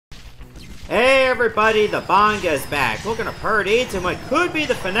everybody, the Banga is back. We're gonna party to what could be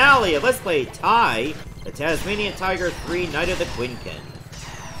the finale of Let's Play Tai, the Tasmanian Tiger 3 Night of the Quinkan.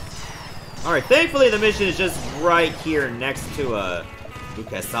 Alright, thankfully the mission is just right here next to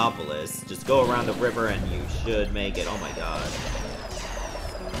Lucasopolis. Just go around the river and you should make it. Oh my god.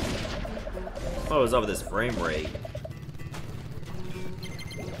 What was up with this frame rate?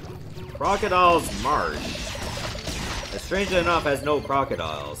 Crocodile's Marsh. Strangely enough, has no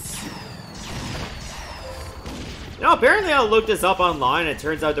crocodiles. You know, apparently I looked this up online, and it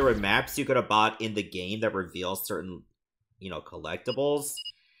turns out there were maps you could have bought in the game that reveal certain, you know, collectibles.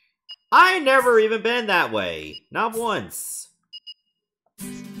 I never even been that way. Not once.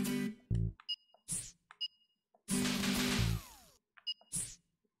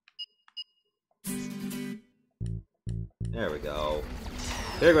 There we go.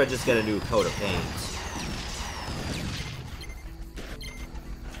 They're gonna just get a new coat of paint.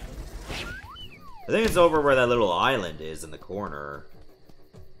 I think it's over where that little island is in the corner.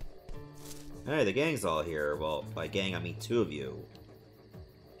 Hey, the gang's all here. Well, by gang, I mean two of you.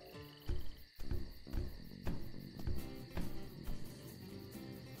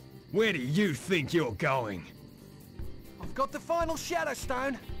 Where do you think you're going? I've got the final Shadow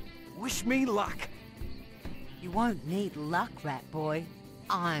Stone. Wish me luck. You won't need luck, rat boy.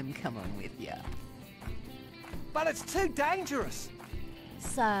 I'm coming with you. But it's too dangerous.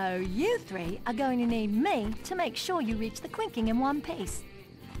 So, you three are going to need me to make sure you reach the Quinking in one piece.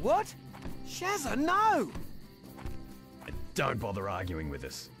 What? Shazza, no! Don't bother arguing with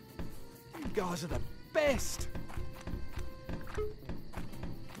us. You guys are the best.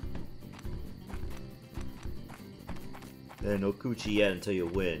 There's no coochie yet until you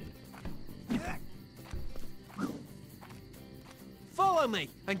win. Follow me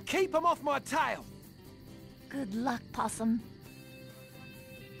and keep them off my tail. Good luck, Possum.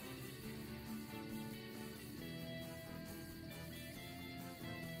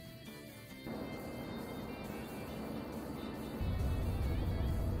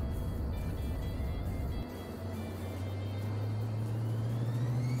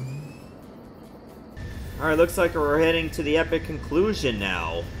 Alright, looks like we're heading to the epic conclusion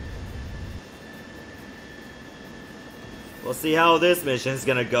now. We'll see how this mission's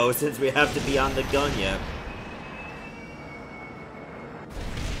gonna go since we have to be on the Gunya.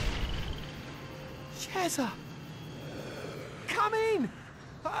 Shazza! Come in!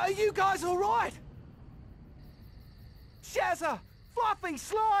 Are you guys alright? Shazza! Fluffy,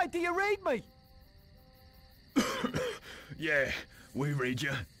 Sly, do you read me? Yeah, we read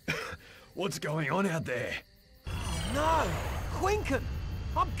you. What's going on out there? No! Quinkan!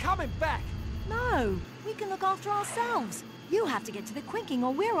 I'm coming back! No, we can look after ourselves. You have to get to the Quinking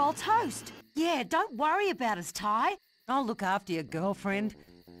or we're all toast. Yeah, don't worry about us, Ty. I'll look after your girlfriend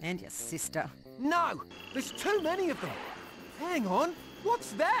and your sister. No! There's too many of them! Hang on!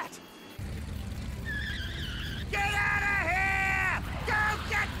 What's that? Get out of here! Go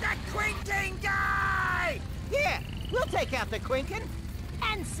get the Quinking guy! Yeah, we'll take out the Quinkan.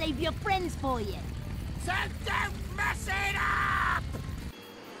 And save your friends for you. So don't mess it up!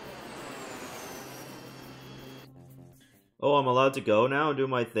 Oh, I'm allowed to go now and do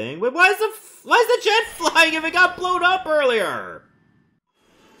my thing? Wait, why is the jet flying if it got blown up earlier?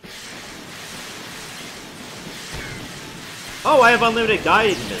 Oh, I have unlimited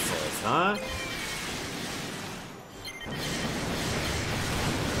guiding missiles, huh?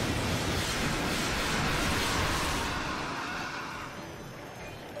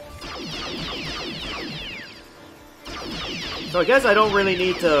 So I guess I don't really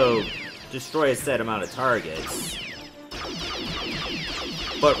need to destroy a set amount of targets,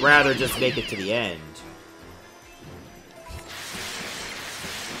 but rather just make it to the end.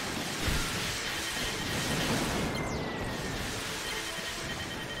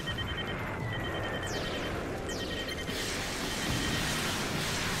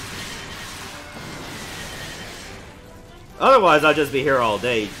 Otherwise, I'll just be here all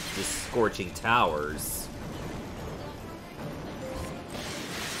day, just scorching towers.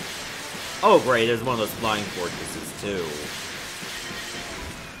 Oh great, there's one of those flying fortresses too.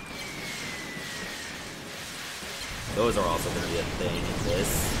 Those are also going to be a thing in this.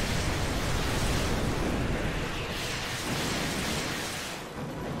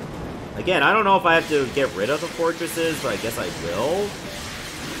 Again, I don't know if I have to get rid of the fortresses, but I guess I will.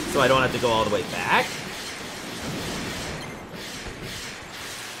 So I don't have to go all the way back.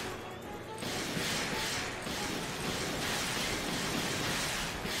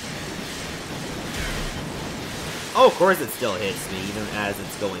 Oh, of course it still hits me, even as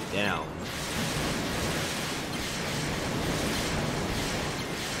it's going down.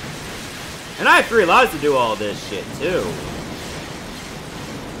 And I have 3 lives to do all this shit, too.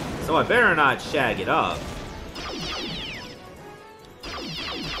 So I better not shag it up.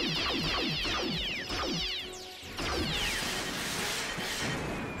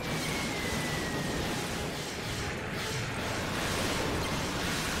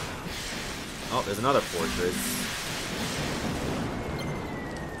 Oh, there's another fortress.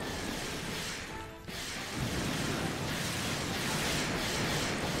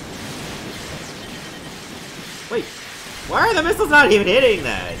 Wait, why are the missiles not even hitting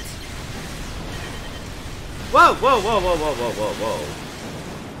that? Whoa, whoa, whoa, whoa, whoa, whoa, whoa, whoa.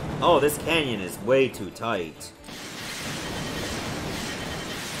 Oh, this canyon is way too tight.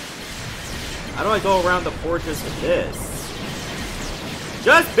 How do I go around the fortress with this?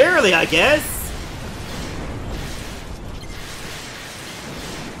 Just barely, I guess!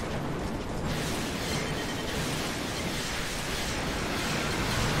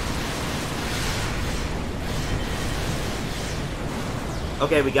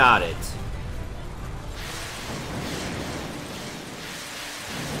 Okay, we got it.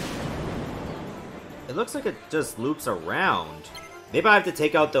 It looks like it just loops around. Maybe I have to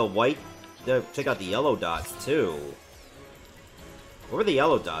take out the take out the yellow dots too. What were the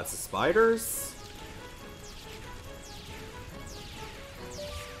yellow dots? The spiders?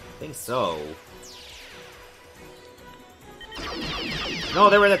 I think so.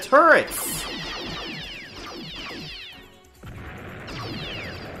 No, they were the turrets!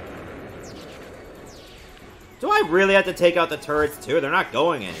 Do I really have to take out the turrets too? They're not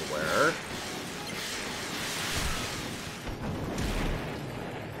going anywhere.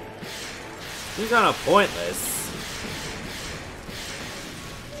 Seems kind of pointless.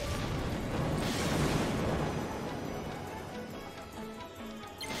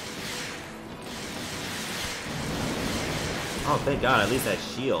 Oh, thank God, at least that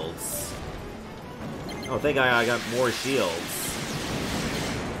shields. Oh, thank God I got more shields.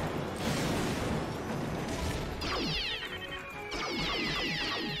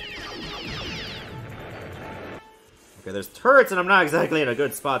 Okay, there's turrets and I'm not exactly in a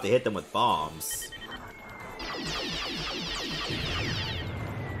good spot to hit them with bombs.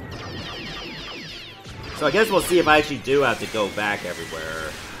 So I guess we'll see if I actually do have to go back everywhere.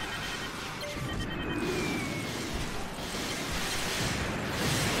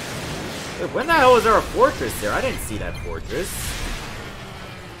 Wait, when the hell was there a fortress there? I didn't see that fortress.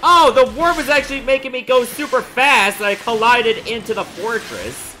 Oh, the warp was actually making me go super fast and I collided into the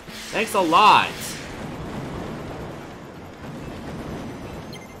fortress. Thanks a lot.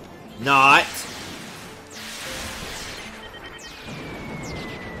 Not.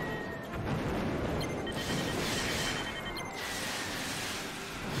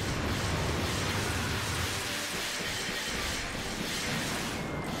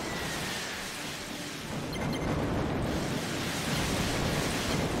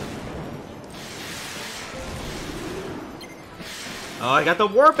 Oh, I got the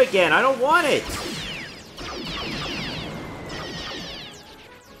warp again. I don't want it.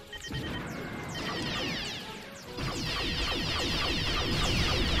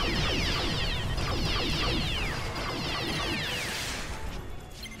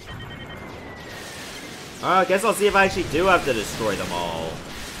 I guess I'll see if I actually do have to destroy them all.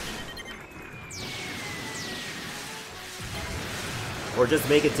 Or just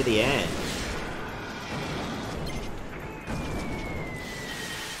make it to the end.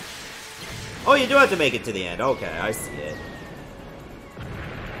 Oh, you do have to make it to the end. Okay, I see it.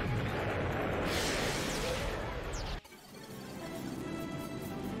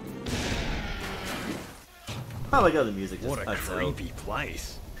 I like how the music just What a cuts out. creepy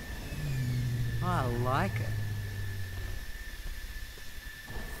place. I like it.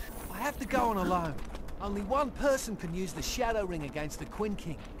 I have to go on alone. Only one person can use the Shadow Ring against the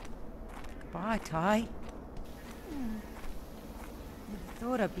Quinking. Bye, Ty.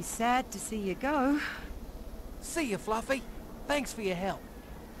 Thought I'd be sad to see you go. See you, Fluffy. Thanks for your help.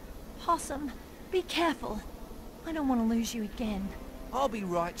 Possum, be careful. I don't want to lose you again. I'll be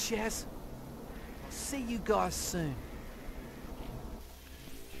right, Shaz. I'll see you guys soon.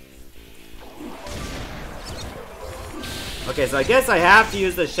 Okay, so I guess I have to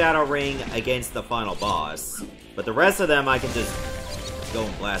use the Shadow Ring against the final boss. But the rest of them I can just go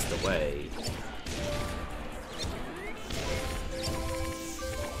and blast away.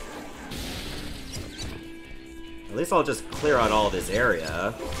 At least I'll just clear out all this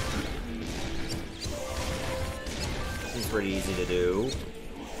area. Seems pretty easy to do.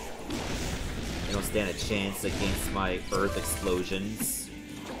 I don't stand a chance against my earth explosions.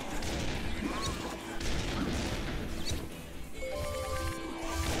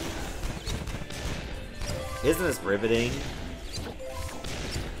 Isn't this riveting?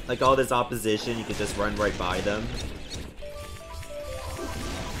 Like all this opposition, you can just run right by them.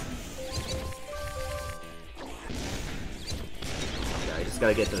 Okay, I just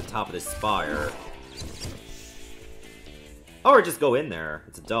gotta get to the top of this spire. Or just go in there.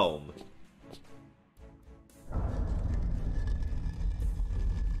 It's a dome.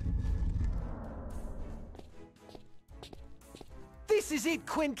 This is it,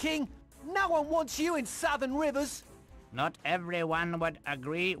 Quinking. No one wants you in Southern Rivers. Not everyone would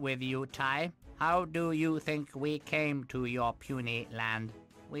agree with you, Ty. How do you think we came to your puny land?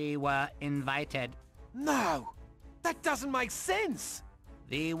 We were invited. No, that doesn't make sense.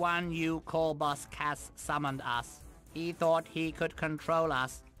 The one you call Boss Cass summoned us. He thought he could control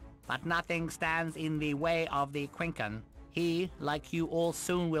us, but nothing stands in the way of the Quinkan. He, like you all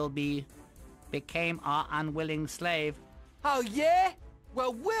soon will be, became our unwilling slave. Oh yeah?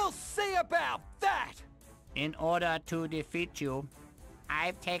 Well, we'll see about that! In order to defeat you,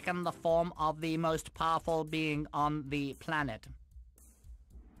 I've taken the form of the most powerful being on the planet.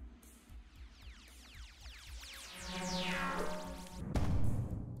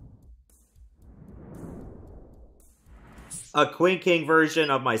 A Quinking version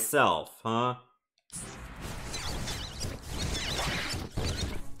of myself, huh?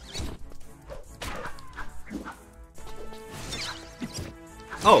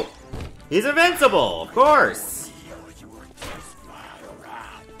 Oh! He's invincible! Of course!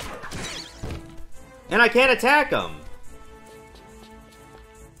 And I can't attack him!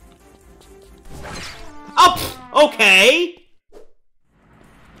 Oh! Okay!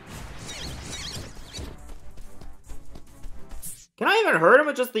 Can I even hurt him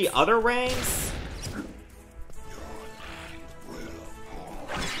with just the other ranks?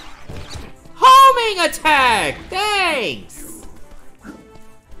 Homing attack! Thanks!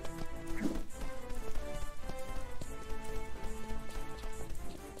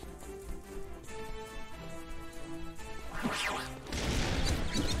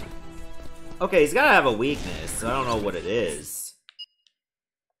 Okay, he's gotta have a weakness. I don't know what it is.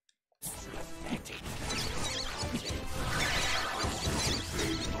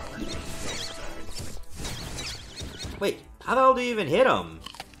 Wait, how the hell do you even hit him?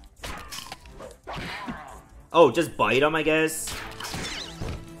 Oh, just bite him, I guess?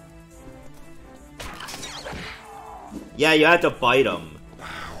 Yeah, you have to bite him.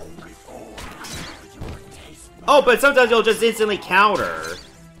 Oh, but sometimes you'll just instantly counter.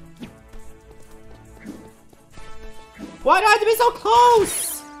 Why do I have to be so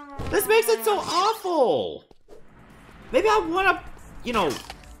close? This makes it so awful. Maybe I want to, you know,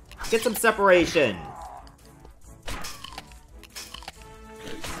 get some separation.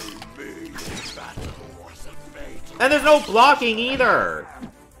 And there's no blocking either.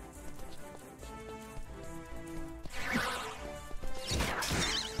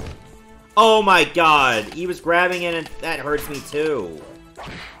 Oh my god, he was grabbing it and that hurts me too.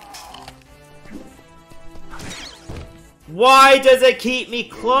 Why does it keep me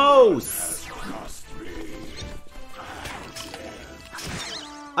close?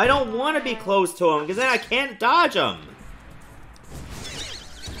 I don't want to be close to him because then I can't dodge him.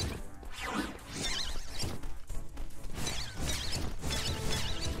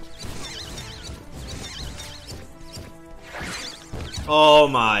 Oh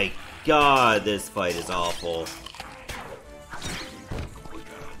my god, this fight is awful.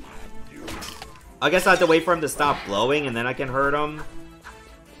 I guess I have to wait for him to stop blowing and then I can hurt him.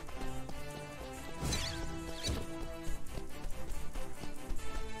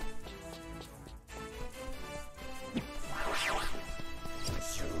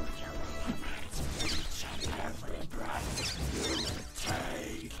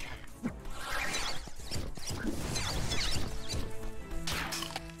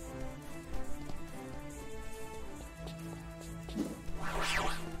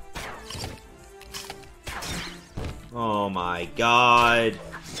 Oh my god.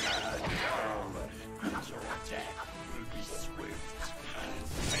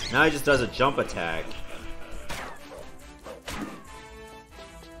 Now he just does a jump attack.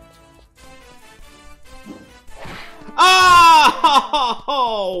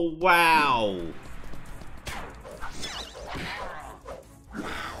 Oh, wow.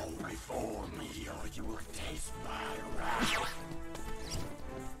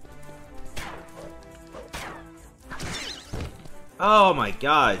 Oh my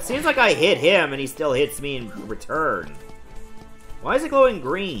god. Seems like I hit him and he still hits me in return. Why is it glowing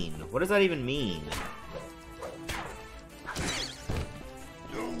green? What does that even mean?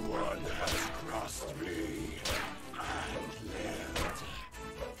 No one has crossed me and lived.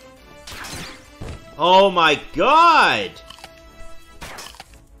 Oh my god!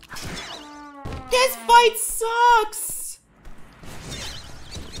 This fight sucks!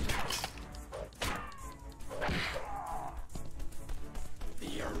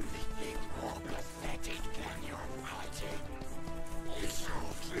 The only thing more pathetic than your fighting is your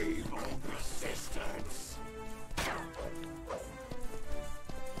feeble persistence.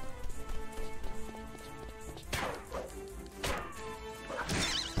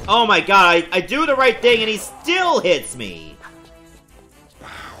 Oh my god, I do the right thing and he still hits me! Bow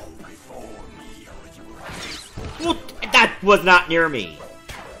before me, or you Well, that was not near me!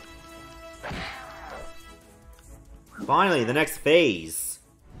 Finally, the next phase.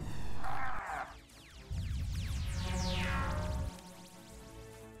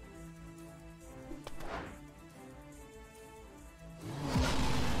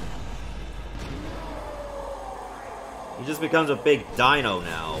 He just becomes a big dino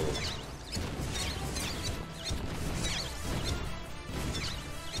now.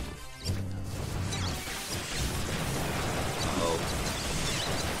 Uh-oh.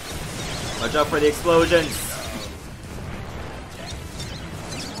 Watch out for the explosions!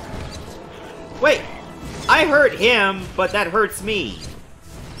 Wait! I hurt him, but that hurts me.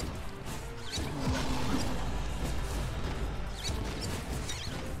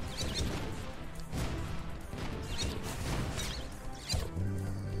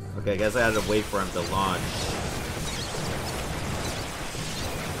 Okay, I guess I had to wait for him to launch.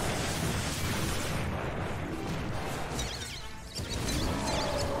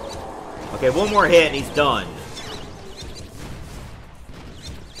 Okay, one more hit and he's done.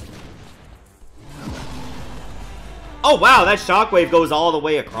 Oh wow, that shockwave goes all the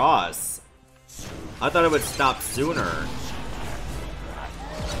way across. I thought it would stop sooner.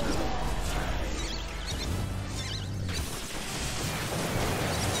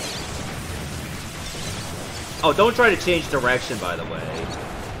 Oh, don't try to change direction, by the way.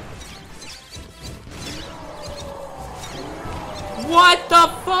 What the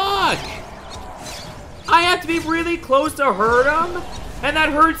fuck? I have to be really close to hurt him? And that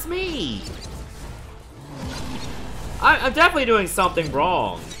hurts me. I'm definitely doing something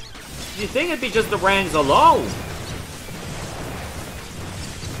wrong. You'd think it'd be just the rangs alone.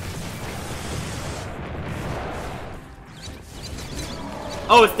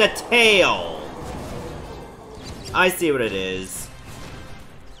 Oh, it's the tail. I see what it is.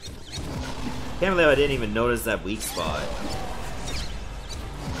 Can't believe I didn't even notice that weak spot.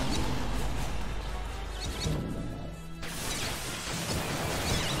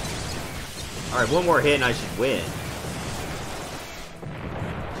 Alright, one more hit and I should win.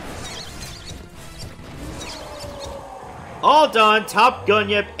 All done! Top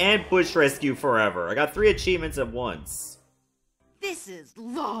Gunyip and Bush Rescue forever. I got 3 achievements at once. This is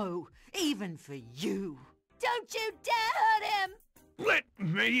low, even for you. Don't you dare hurt him! Let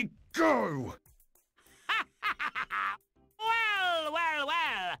me go! Well.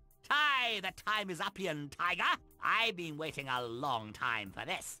 Ty, the time is up, young tiger. I've been waiting a long time for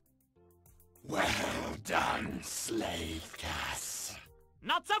this. Well done, slave Cass.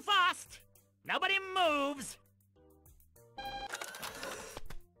 Not so fast. Nobody moves.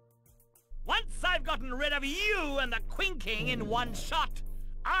 Once I've gotten rid of you and the Quinking in one shot,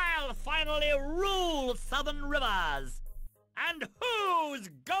 I'll finally rule Southern Rivers. And who's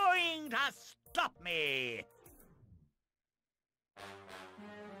going to stop me?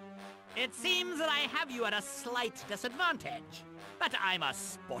 It seems that I have you at a slight disadvantage, but I'm a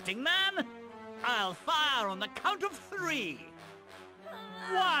sporting man. I'll fire on the count of 3.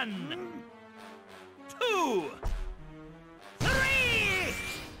 1, 2, 3!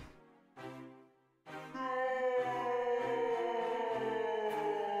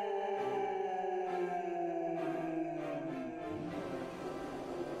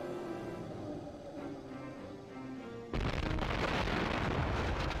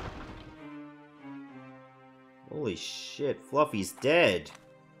 Holy shit, Fluffy's dead.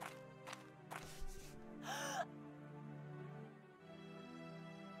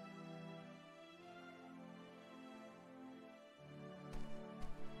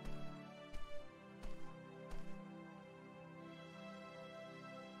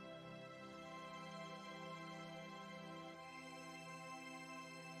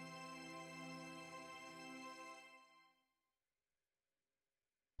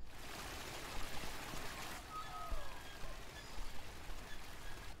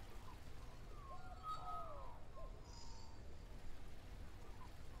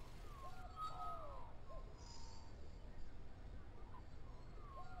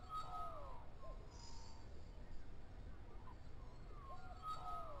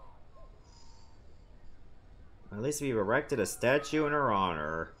 At least we've erected a statue in her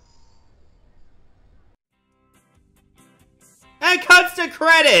honor. And cuts to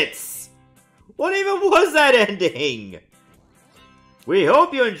credits! What even was that ending? We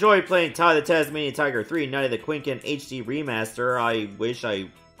hope you enjoyed playing Ty the Tasmanian Tiger 3 Night of the Quinkan HD Remaster. I wish I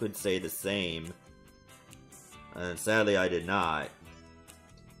could say the same. And sadly, I did not.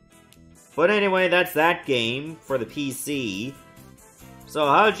 But anyway, that's that game for the PC. So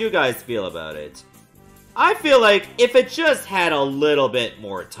how'd you guys feel about it? I feel like if it just had a little bit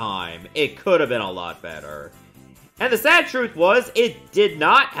more time, it could have been a lot better. And the sad truth was, it did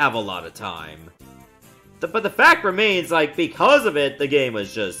not have a lot of time. But the fact remains, like, because of it, the game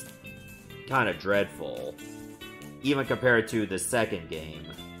was just kind of dreadful. Even compared to the second game.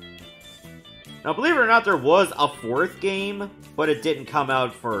 Now, believe it or not, there was a fourth game, but it didn't come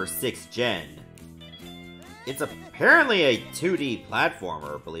out for 6th gen. It's apparently a 2D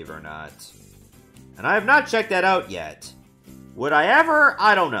platformer, believe it or not. And I have not checked that out yet. Would I ever?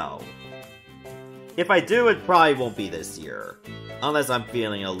 I don't know. If I do, it probably won't be this year. Unless I'm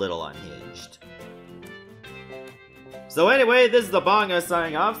feeling a little unhinged. So anyway, this is the Banga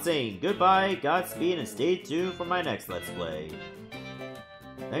signing off, saying goodbye, Godspeed, and stay tuned for my next Let's Play.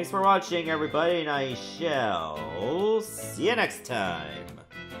 Thanks for watching, everybody, and I shall see you next time.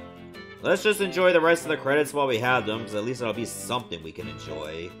 Let's just enjoy the rest of the credits while we have them, because at least it'll be something we can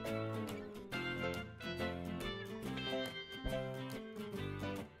enjoy.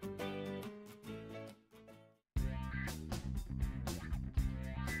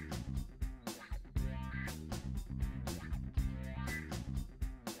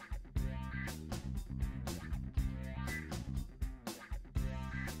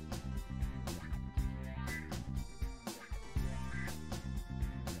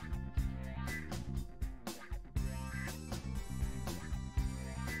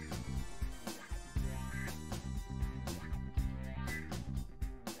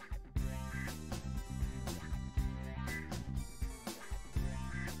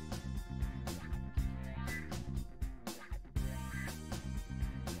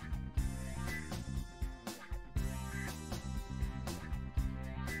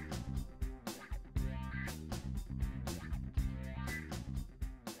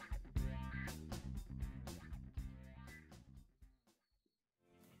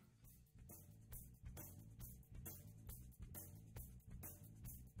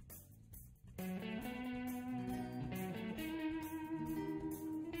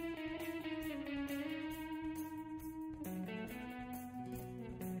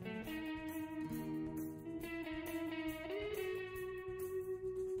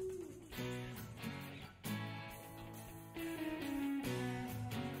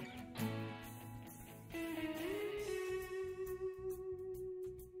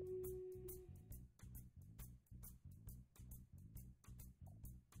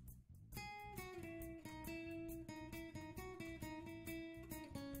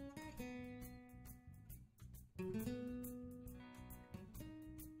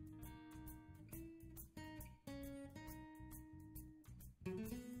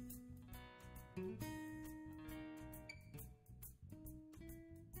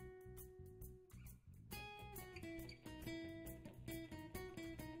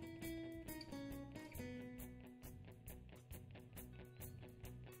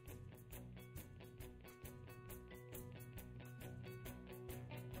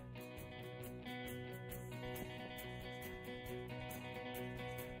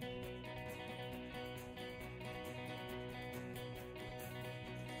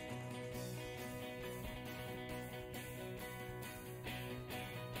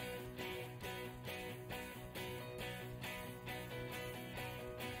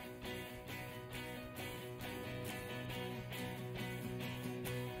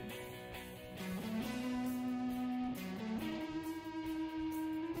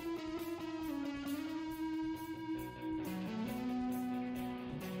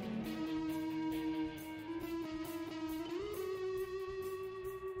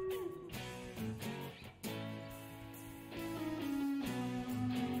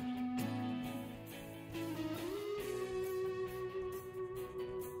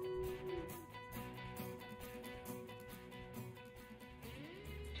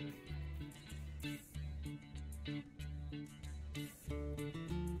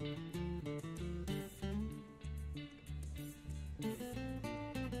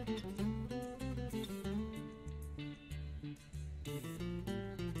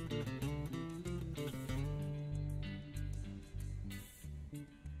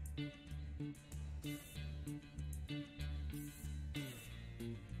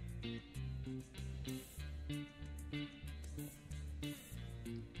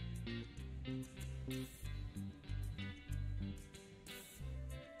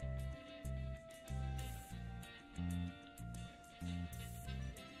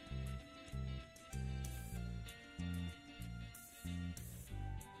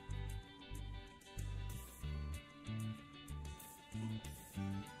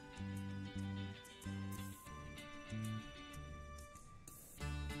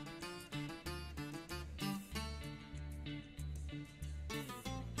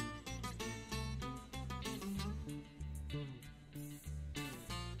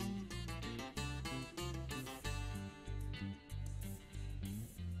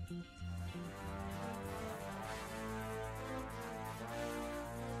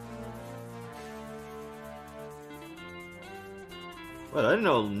 Well, I didn't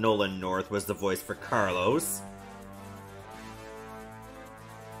know Nolan North was the voice for Carlos.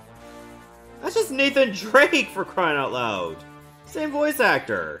 That's just Nathan Drake, for crying out loud. Same voice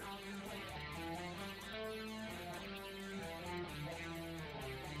actor.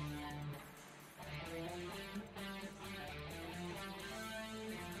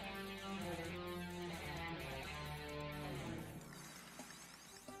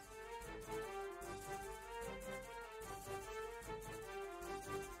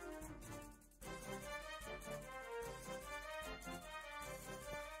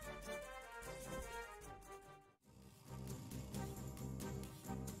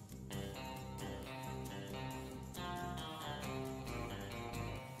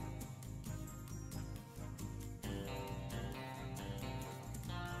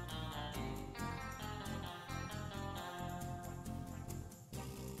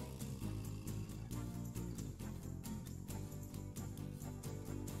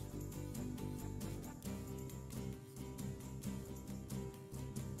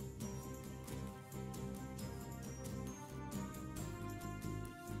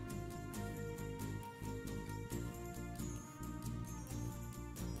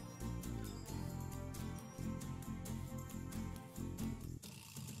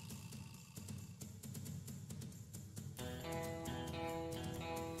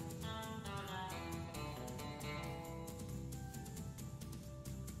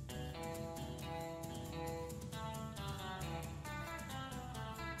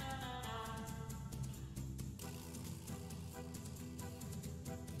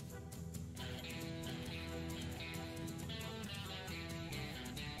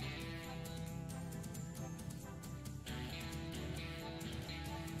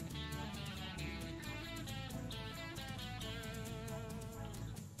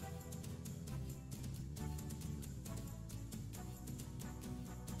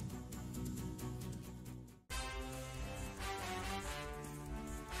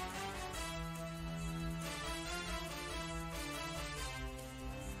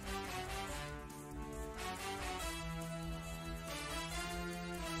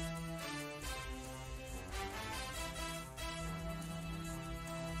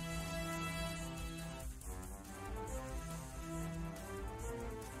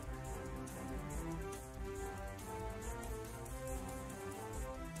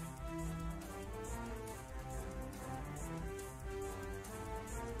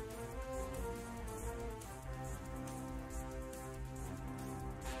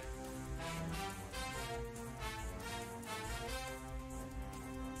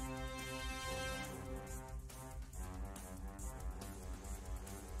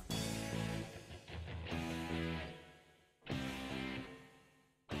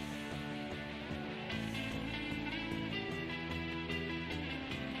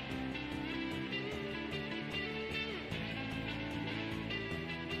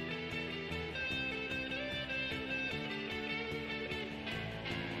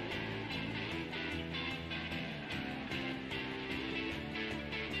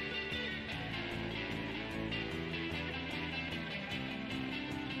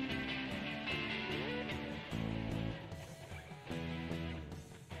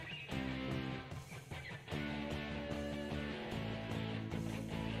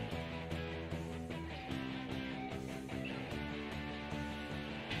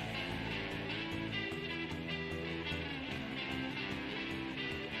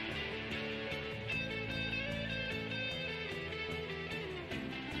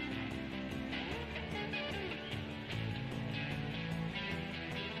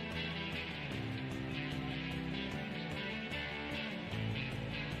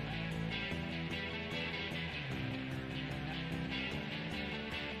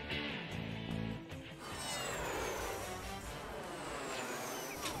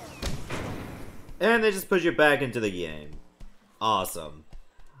 And they just put you back into the game. Awesome.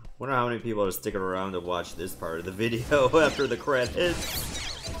 Wonder how many people are sticking around to watch this part of the video after the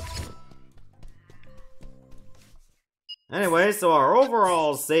credits. Anyway, so our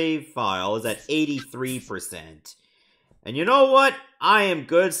overall save file is at 83%. And you know what? I am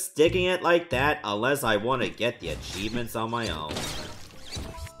good sticking it like that unless I want to get the achievements on my own.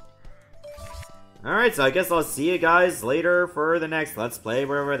 Alright, so I guess I'll see you guys later for the next Let's Play,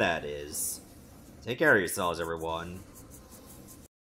 wherever that is. Take care of yourselves, everyone.